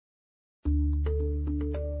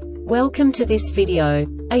Welcome to this video.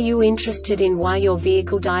 Are you interested in why your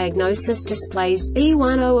vehicle diagnosis displays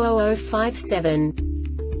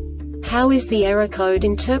B1000-57? How is the error code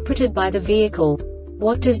interpreted by the vehicle?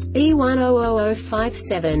 What does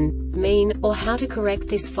B1000-57 mean, or how to correct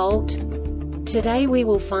this fault? Today we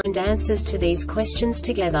will find answers to these questions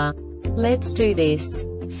together. Let's do this.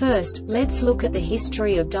 First, let's look at the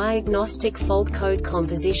history of diagnostic fault code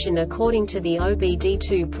composition according to the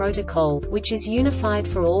OBD2 protocol, which is unified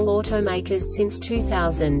for all automakers since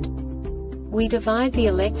 2000. We divide the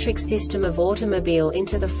electric system of automobile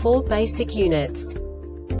into the four basic units: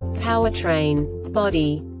 powertrain,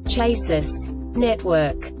 body, chassis,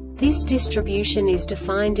 network. This distribution is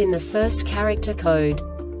defined in the first character code.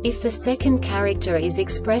 If the second character is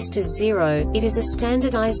expressed as 0, it is a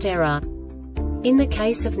standardized error. In the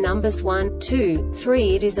case of numbers 1, 2,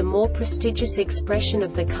 3, it is a more prestigious expression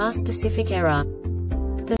of the car-specific error.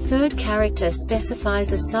 The third character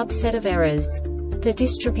specifies a subset of errors. The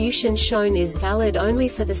distribution shown is valid only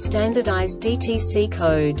for the standardized DTC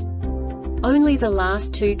code. Only the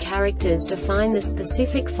last two characters define the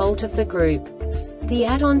specific fault of the group. The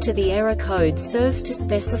add-on to the error code serves to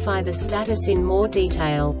specify the status in more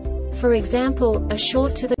detail. For example, a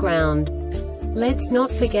short to the ground. Let's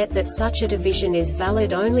not forget that such a division is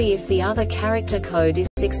valid only if the other character code is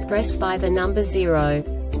expressed by the number 0.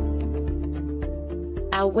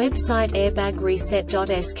 Our website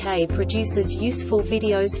airbagreset.sk produces useful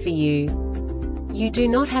videos for you. You do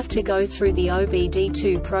not have to go through the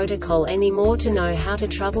OBD2 protocol anymore to know how to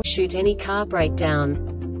troubleshoot any car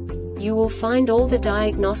breakdown. You will find all the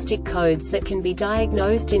diagnostic codes that can be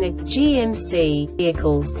diagnosed in a GMC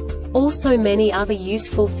vehicles. Also many other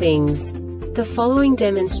useful things. The following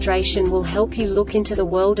demonstration will help you look into the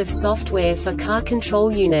world of software for car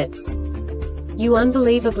control units. You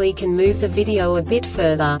unbelievably can move the video a bit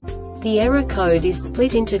further. The error code is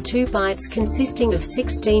split into 2 bytes consisting of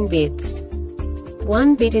 16 bits.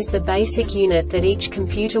 1 bit is the basic unit that each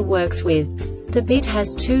computer works with. The bit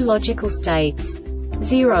has 2 logical states: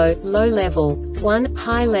 0, low level, 1,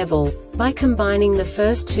 high level. By combining the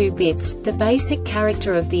first 2 bits, the basic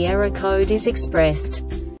character of the error code is expressed.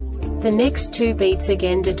 The next 2 beats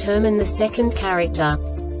again determine the second character.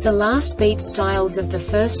 The last beat styles of the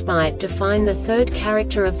first byte define the third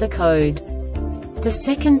character of the code. The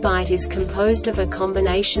second byte is composed of a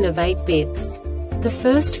combination of 8 bits. The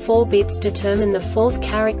first 4 bits determine the fourth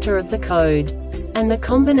character of the code. And the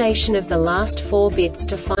combination of the last 4 bits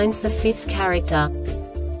defines the fifth character.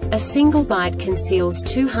 A single byte conceals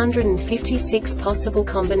 256 possible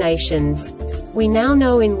combinations. We now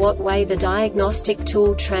know in what way the diagnostic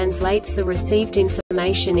tool translates the received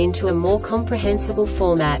information into a more comprehensible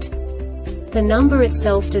format. The number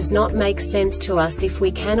itself does not make sense to us if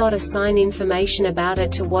we cannot assign information about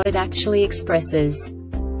it to what it actually expresses.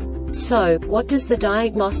 So, what does the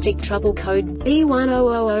Diagnostic Trouble Code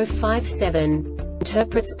B1000-57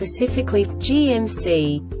 interpret specifically for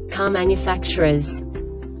GMC car manufacturers?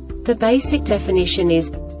 The basic definition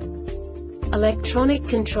is Electronic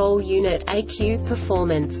Control Unit ECU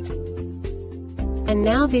Performance. And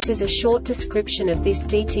now this is a short description of this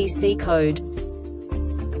DTC code.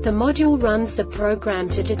 The module runs the program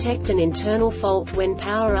to detect an internal fault when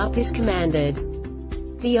power up is commanded.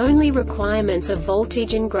 The only requirements are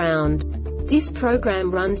voltage and ground. This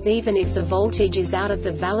program runs even if the voltage is out of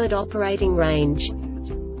the valid operating range.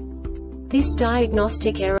 This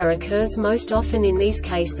diagnostic error occurs most often in these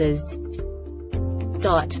cases.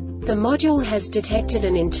 The module has detected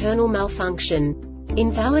an internal malfunction.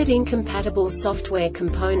 Invalid incompatible software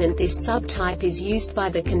component. This subtype is used by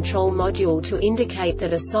the control module to indicate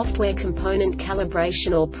that a software component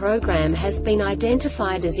calibration or program has been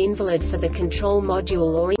identified as invalid for the control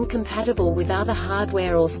module or incompatible with other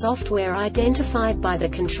hardware or software identified by the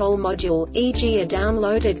control module, e.g. a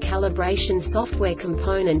downloaded calibration software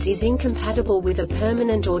component is incompatible with a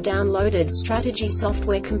permanent or downloaded strategy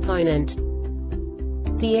software component.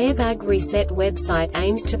 The Airbag Reset website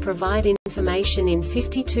aims to provide information in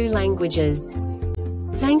 52 languages.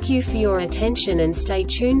 Thank you for your attention and stay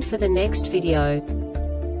tuned for the next video.